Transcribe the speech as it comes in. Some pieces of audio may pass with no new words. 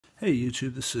Hey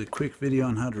YouTube, this is a quick video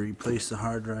on how to replace the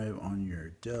hard drive on your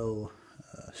Dell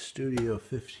Studio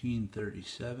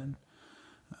 1537.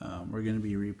 We're going to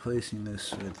be replacing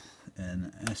this with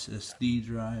an SSD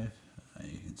drive.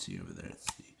 You can see over there it's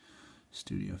the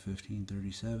Studio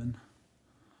 1537.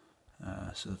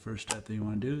 So the first step that you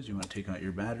want to do is you want to take out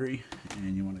your battery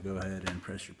and you want to go ahead and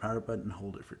press your power button,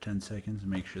 hold it for 10 seconds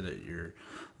and make sure that your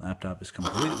laptop is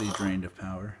completely drained of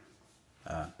power.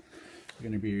 We're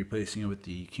going to be replacing it with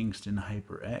the Kingston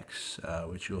HyperX,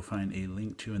 which you'll find a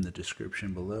link to in the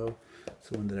description below. It's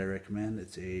the one that I recommend.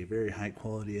 It's a very high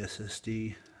quality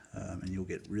SSD, and you'll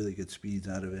get really good speeds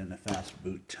out of it and a fast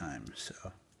boot time. So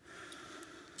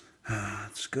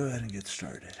let's go ahead and get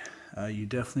started. You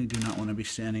definitely do not want to be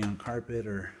standing on carpet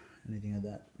or anything of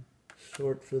that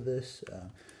sort for this,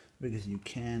 because you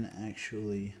can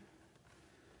actually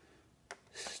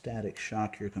static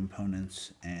shock your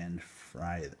components and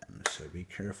fry them, so be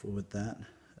careful with that.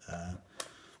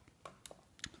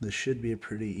 This should be a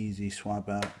pretty easy swap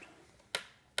out,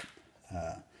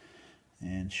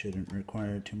 and shouldn't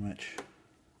require too much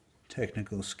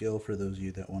technical skill for those of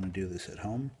you that want to do this at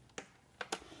home.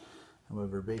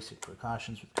 However, basic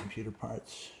precautions with computer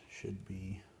parts should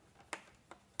be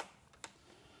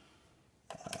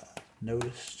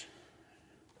noticed.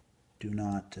 Do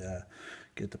not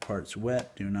get the parts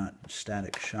wet. Do not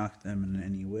static shock them in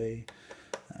any way.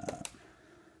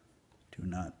 Do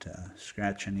not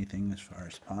scratch anything as far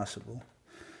as possible.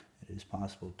 It is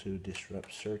possible to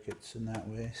disrupt circuits in that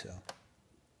way, so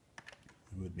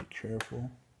you would be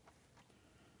careful.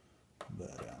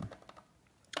 But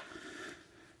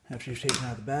after you've taken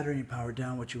out the battery and powered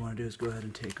down, what you want to do is go ahead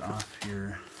and take off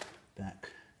your back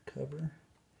cover,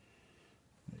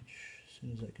 which as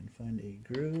soon as I can find a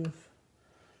groove,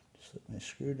 slip my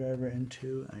screwdriver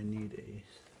into. I need a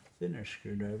thinner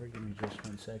screwdriver. Give me just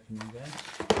 1 second, you guys.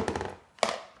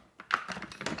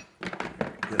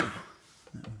 There we go.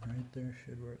 That one right there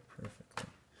should work perfectly.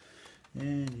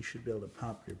 And you should be able to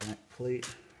pop your back plate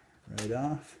right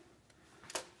off.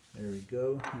 There we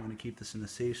go. You want to keep this in a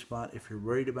safe spot. If you're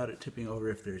worried about it tipping over,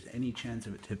 if there's any chance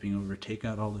of it tipping over, take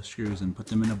out all the screws and put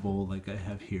them in a bowl like I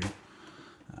have here.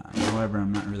 However,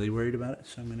 I'm not really worried about it,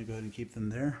 so I'm going to go ahead and keep them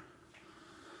there.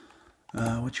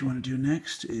 What you want to do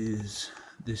next is,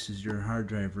 this is your hard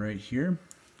drive right here.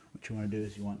 What you want to do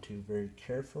is you want to very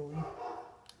carefully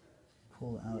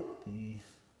pull out the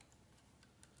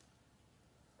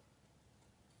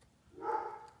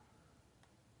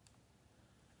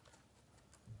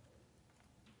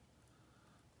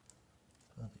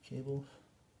cables.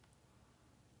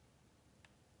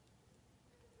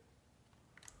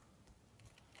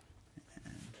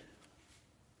 And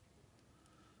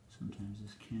sometimes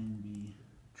this can be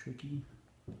tricky.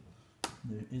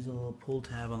 There is a little pull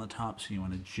tab on the top, so you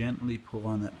want to gently pull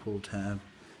on that pull tab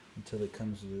until it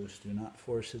comes loose. Do not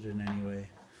force it in any way.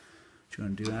 What you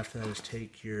want to do after that is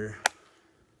take your,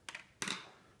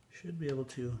 should be able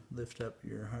to lift up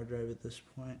your hard drive at this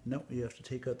point. Nope, you have to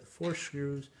take out the 4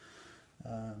 screws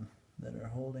that are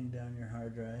holding down your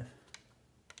hard drive,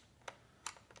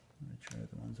 which are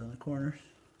the ones on the corners.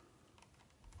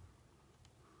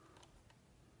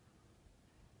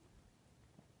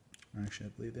 Actually, I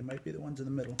believe they might be the ones in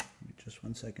the middle. Give me just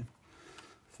 1 second.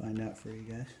 Find out for you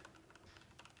guys.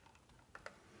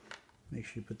 Make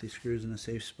sure you put these screws in a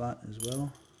safe spot as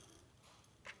well.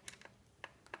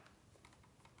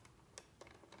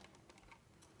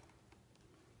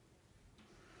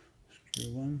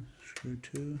 Screw 1, screw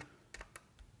 2,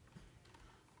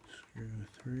 screw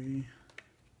 3,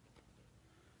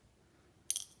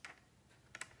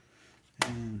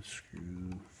 and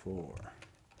screw 4.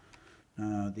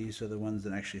 Now these are the ones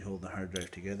that actually hold the hard drive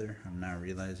together. I'm now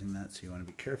realizing that, so you want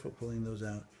to be careful pulling those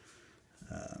out.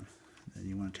 Then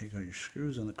you want to take out your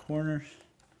screws on the corners.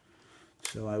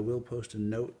 So I will post a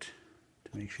note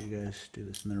to make sure you guys do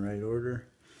this in the right order,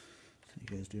 so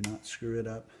you guys do not screw it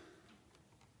up.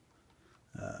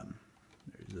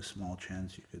 There's a small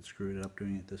chance you could screw it up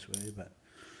doing it this way, but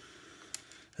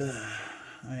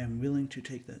I am willing to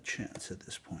take that chance at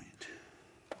this point.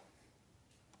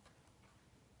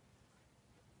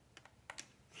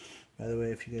 By the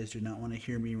way, if you guys do not want to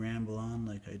hear me ramble on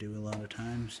like I do a lot of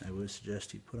times, I would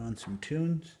suggest you put on some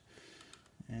tunes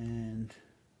and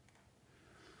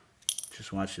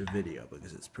just watch the video,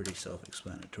 because it's pretty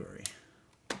self-explanatory.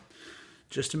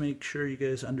 Just to make sure you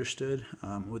guys understood,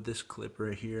 with this clip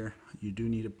right here, you do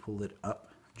need to pull it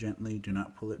up gently. Do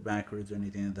not pull it backwards or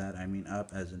anything like that. I mean up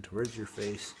as in towards your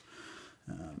face.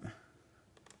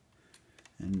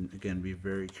 And again, be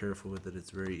very careful with it. It's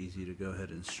very easy to go ahead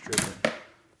and strip it.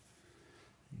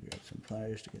 You grab some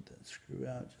pliers to get that screw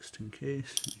out just in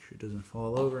case. Make sure it doesn't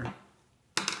fall over.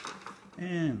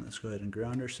 And let's go ahead and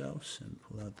ground ourselves and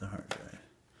pull out the hard drive.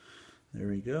 There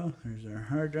we go. There's our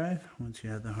hard drive. Once you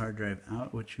have the hard drive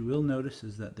out, what you will notice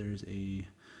is that there's a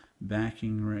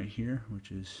backing right here,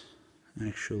 which is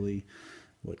actually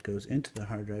what goes into the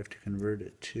hard drive to convert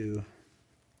it to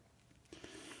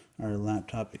our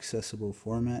laptop accessible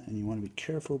format. And you want to be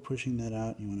careful pushing that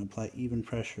out. You want to apply even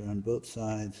pressure on both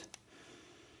sides.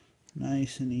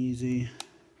 Nice and easy.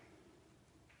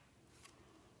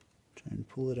 Try and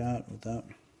pull it out without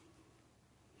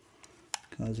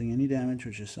causing any damage,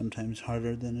 which is sometimes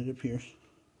harder than it appears.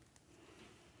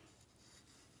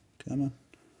 Come on.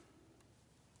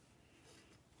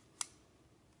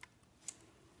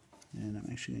 And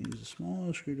I'm actually going to use a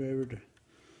small screwdriver to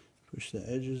push the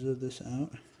edges of this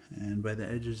out. And by the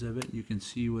edges of it, you can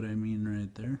see what I mean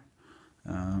right there.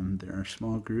 There are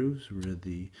small grooves where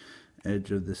the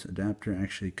edge of this adapter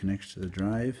actually connects to the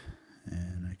drive.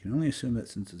 And I can only assume that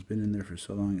since it's been in there for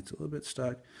so long, it's a little bit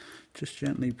stuck. Just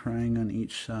gently prying on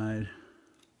each side.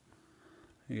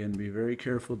 Again, be very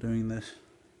careful doing this.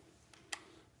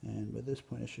 And by this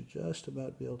point, I should just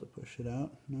about be able to push it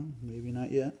out. No, maybe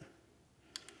not yet.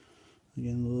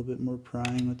 Again, a little bit more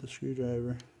prying with the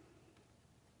screwdriver.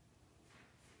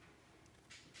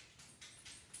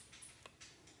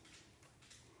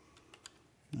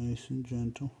 Nice and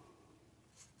gentle.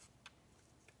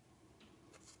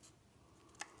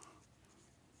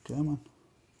 Come on.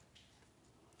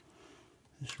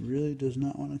 This really does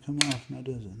not want to come off, now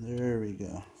does it? There we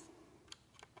go.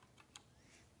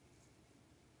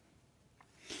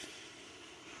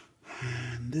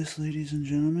 And this, ladies and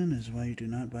gentlemen, is why you do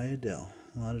not buy a Dell.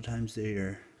 A lot of times they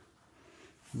are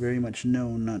very much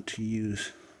known not to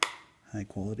use high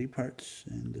quality parts,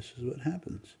 and this is what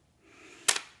happens.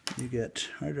 You get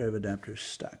hard drive adapters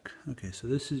stuck. Okay, so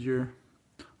this is your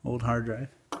old hard drive.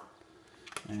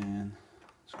 And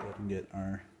let's go ahead and get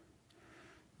our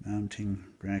mounting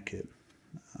bracket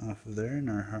off of there and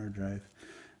our hard drive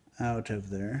out of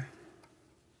there.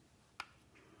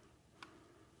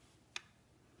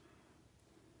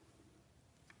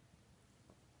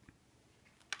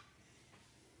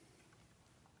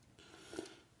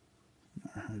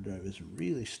 Our hard drive is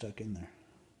really stuck in there.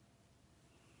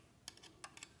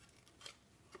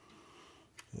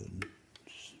 Go ahead and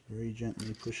just very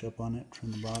gently push up on it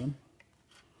from the bottom.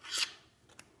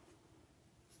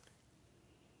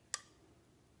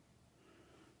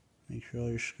 Make sure all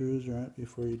your screws are out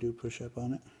before you do push up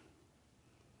on it.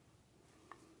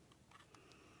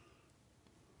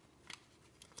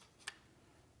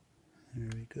 There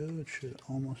we go, it should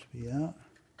almost be out.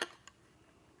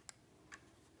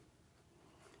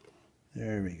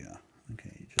 There we go.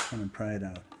 Okay, you just want to pry it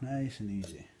out. Nice and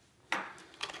easy.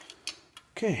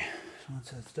 Okay, so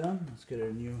once that's done, let's get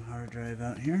our new hard drive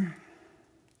out here.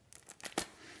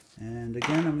 And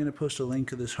again, I'm going to post a link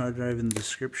to this hard drive in the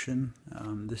description.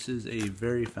 This is a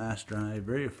very fast drive,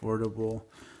 very affordable,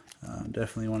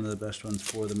 definitely one of the best ones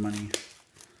for the money.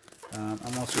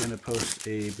 I'm also going to post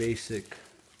a basic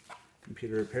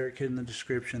computer repair kit in the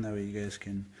description, that way you guys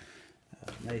can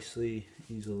nicely,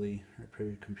 easily repair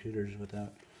your computers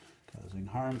without causing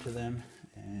harm to them.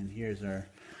 And here's our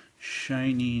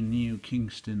shiny new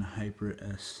Kingston Hyper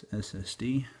S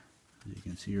SSD, as you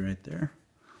can see right there.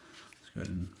 Go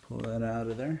ahead and pull that out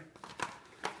of there,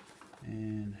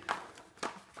 and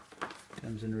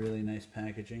comes in really nice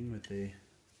packaging with a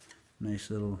nice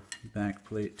little back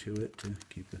plate to it to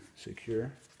keep it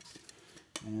secure,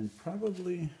 and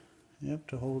probably, yep,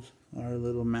 to hold our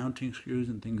little mounting screws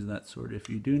and things of that sort if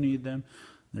you do need them.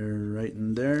 They're right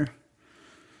in there,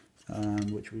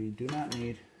 which we do not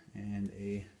need, and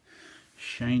a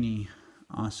shiny,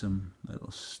 awesome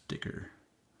little sticker.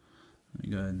 Let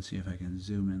me go ahead and see if I can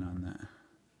zoom in on that.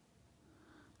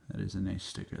 That is a nice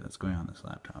sticker that's going on this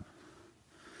laptop.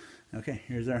 Okay,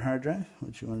 here's our hard drive.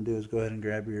 What you want to do is go ahead and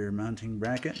grab your mounting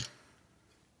bracket.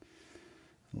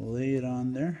 Lay it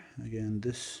on there. Again,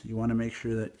 this, you want to make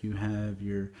sure that you have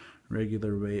your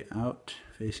regular way out,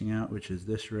 facing out, which is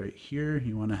this right here.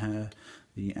 You want to have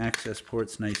the access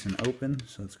ports nice and open.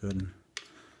 So let's go ahead and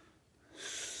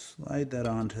slide that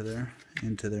onto there,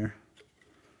 into there.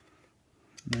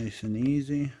 Nice and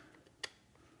easy.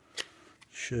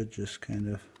 Should just kind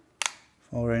of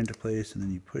fall right into place, and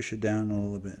then you push it down a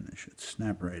little bit and it should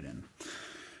snap right in.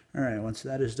 Alright, once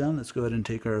that is done, let's go ahead and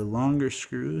take our longer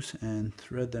screws and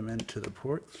thread them into the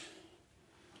ports.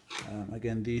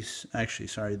 Again, these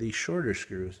shorter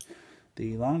screws.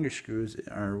 The longer screws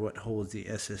are what holds the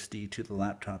SSD to the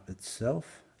laptop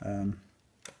itself.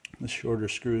 The shorter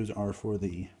screws are for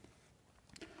the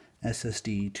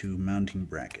SSD to mounting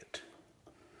bracket.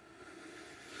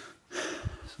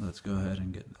 So let's go ahead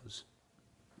and get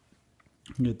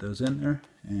those in there,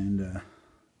 and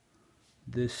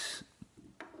this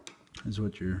is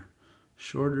what your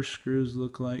shorter screws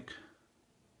look like.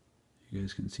 You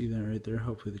guys can see that right there.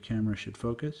 Hopefully the camera should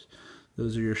focus.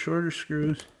 Those are your shorter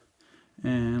screws,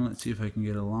 and let's see if I can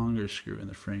get a longer screw in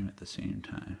the frame at the same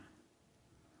time.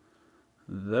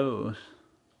 Those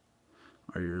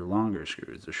are your longer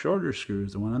screws. The shorter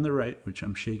screws, the one on the right, which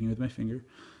I'm shaking with my finger,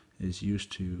 is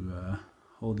used to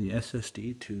hold the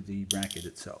SSD to the bracket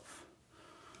itself.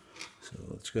 So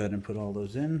let's go ahead and put all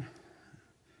those in.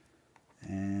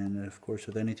 And of course,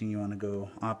 with anything you want to go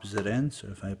opposite ends. So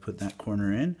if I put that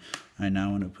corner in, I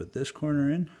now want to put this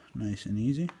corner in, nice and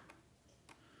easy.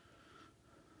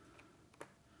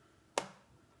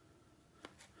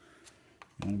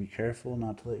 You want to be careful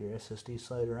not to let your SSD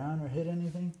slide around or hit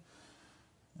anything.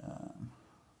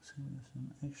 So there's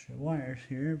some extra wires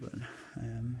here, but I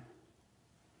am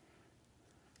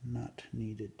not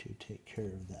needed to take care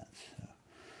of that. So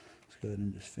let's go ahead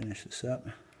and just finish this up,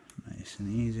 nice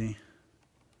and easy.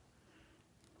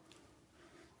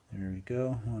 There we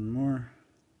go, one more.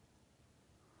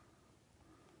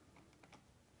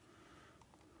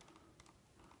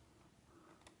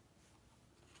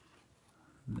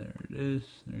 There it is.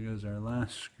 There goes our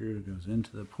last screw. It goes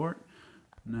into the port.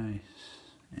 Nice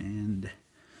and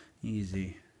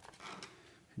easy.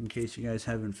 In case you guys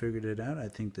haven't figured it out, I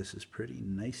think this is pretty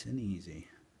nice and easy.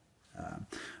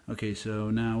 Okay, so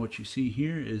now what you see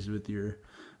here is with your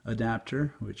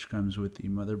adapter, which comes with the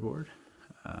motherboard.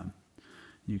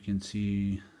 You can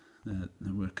see that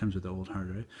what comes with the old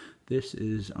hard drive. This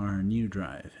is our new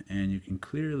drive, and you can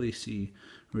clearly see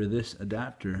where this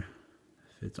adapter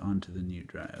fits onto the new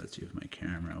drive. Let's see if my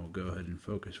camera will go ahead and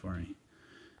focus for me.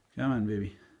 Come on,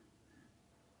 baby.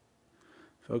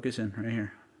 Focus in right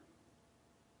here.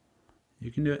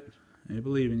 You can do it. I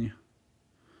believe in you.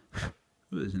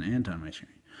 Ooh, there's an ant on my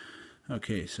screen.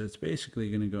 Okay, so it's basically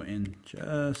going to go in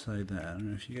just like that. I don't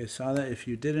know if you guys saw that. If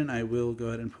you didn't, I will go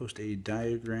ahead and post a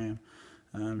diagram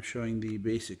showing the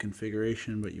basic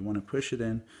configuration, but you want to push it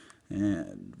in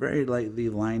and very lightly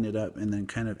line it up and then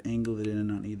kind of angle it in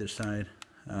on either side.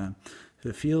 If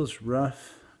it feels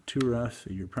rough, too rough,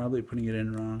 you're probably putting it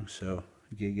in wrong, so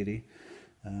giggity.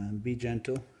 Be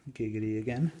gentle, giggity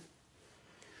again.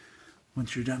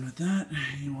 Once you're done with that,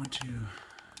 you want to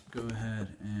go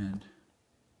ahead and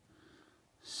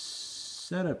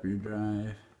set up your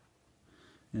drive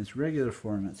in its regular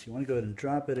format. So you want to go ahead and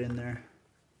drop it in there.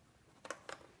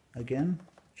 Again,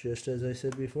 just as I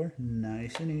said before,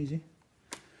 nice and easy.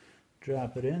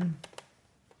 Drop it in.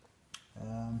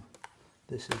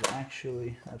 This is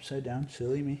actually upside down,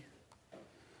 silly me.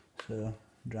 So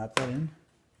drop that in.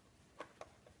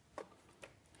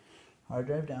 Hard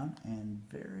drive down, and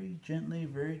very gently,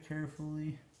 very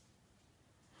carefully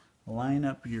line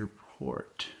up your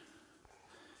port.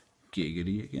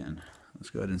 Giggity again. Let's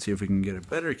go ahead and see if we can get a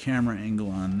better camera angle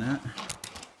on that.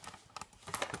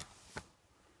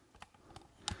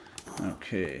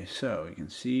 Okay, so you can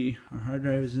see our hard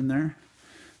drive is in there.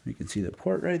 You can see the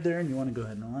port right there, and you want to go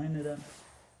ahead and line it up.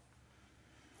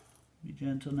 Be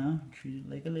gentle now, treat it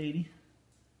like a lady.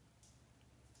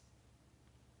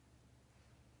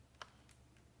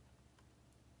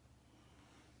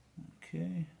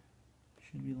 Okay,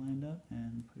 should be lined up,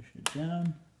 and push it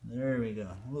down. There we go.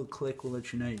 A little click will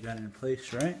let you know you got it in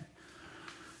place, right?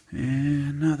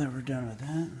 And now that we're done with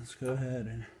that, let's go ahead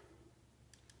and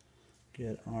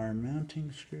get our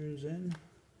mounting screws in.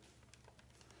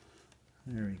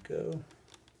 There we go.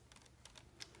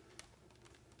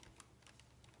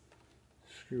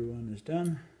 Screw one is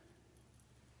done.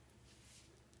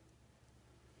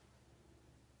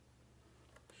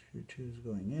 Screw two is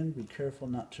going in. Be careful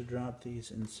not to drop these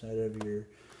inside of your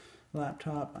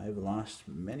laptop. I've lost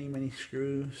many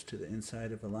screws to the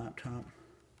inside of a laptop.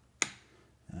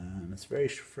 It's very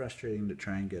frustrating to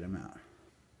try and get them out.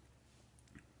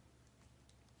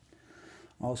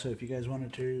 Also, if you guys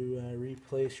wanted to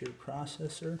replace your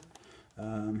processor,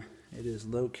 it is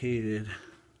located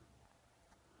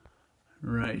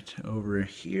right over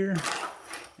here,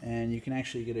 and you can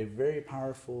actually get a very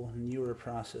powerful newer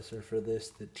processor for this,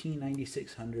 the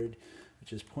T9600,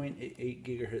 which is 0.88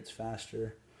 gigahertz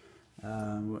faster,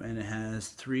 and it has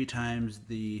 3 times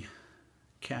the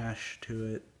cache to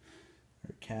it,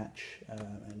 or catch,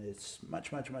 and it's much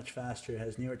faster. It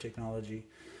has newer technology.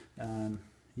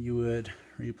 You would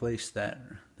replace that.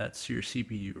 That's your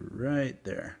CPU right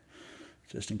there,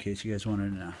 just in case you guys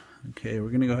wanted to know. Okay, we're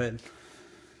gonna go ahead and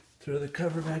throw the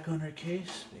cover back on our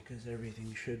case because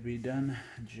everything should be done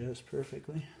just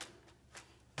perfectly.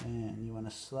 and you want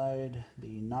to slide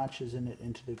the notches in it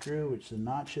into the groove, which the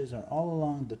notches are all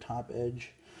along the top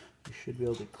edge. You should be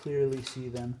able to clearly see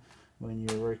them when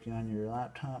you're working on your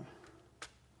laptop.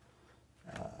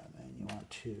 And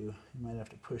you might have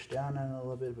to push down on it a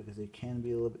little bit because they can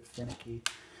be a little bit finicky.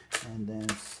 And then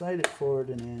slide it forward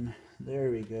and in. There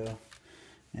we go.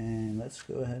 And let's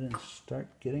go ahead and start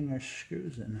getting our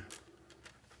screws in.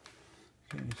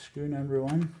 Okay, screw number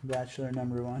 1, bachelor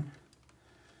number 1.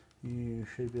 You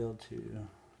should be able to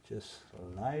just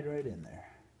slide right in there.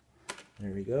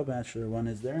 There we go, bachelor 1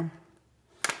 is there.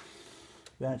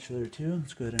 Bachelor 2,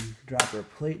 let's go ahead and drop our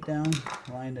plate down,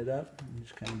 line it up, and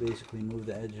just kind of basically move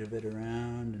the edge of it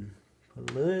around and put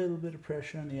a little bit of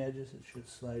pressure on the edges. It should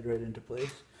slide right into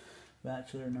place.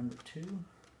 Bachelor number 2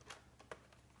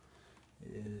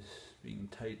 is being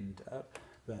tightened up.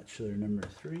 Bachelor number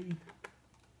 3.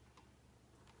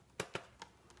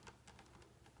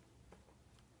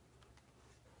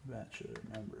 Bachelor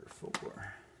number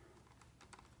 4.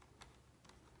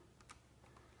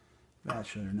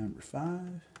 Bachelor number 5.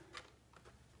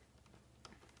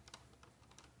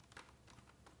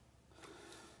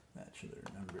 Bachelor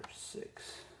number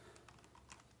 6.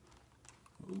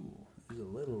 Ooh, there's a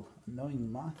little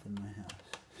annoying moth in my house.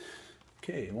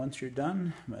 Okay, once you're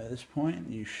done, by this point,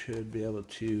 you should be able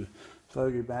to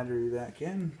plug your battery back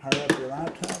in, power up your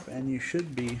laptop, and you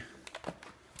should be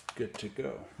good to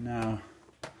go. Now,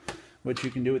 what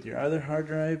you can do with your other hard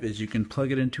drive is you can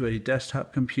plug it into a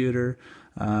desktop computer,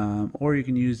 or you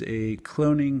can use a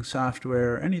cloning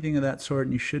software or anything of that sort,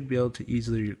 and you should be able to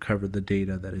easily recover the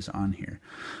data that is on here.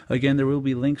 Again, there will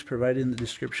be links provided in the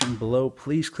description below.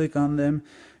 Please click on them.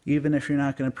 Even if you're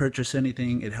not going to purchase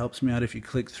anything, it helps me out if you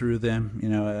click through them. You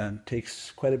know, it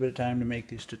takes quite a bit of time to make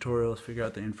these tutorials, figure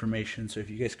out the information. So if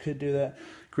you guys could do that,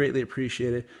 greatly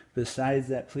appreciate it. Besides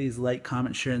that, please like,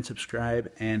 comment, share, and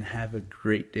subscribe, and have a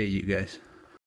great day, you guys.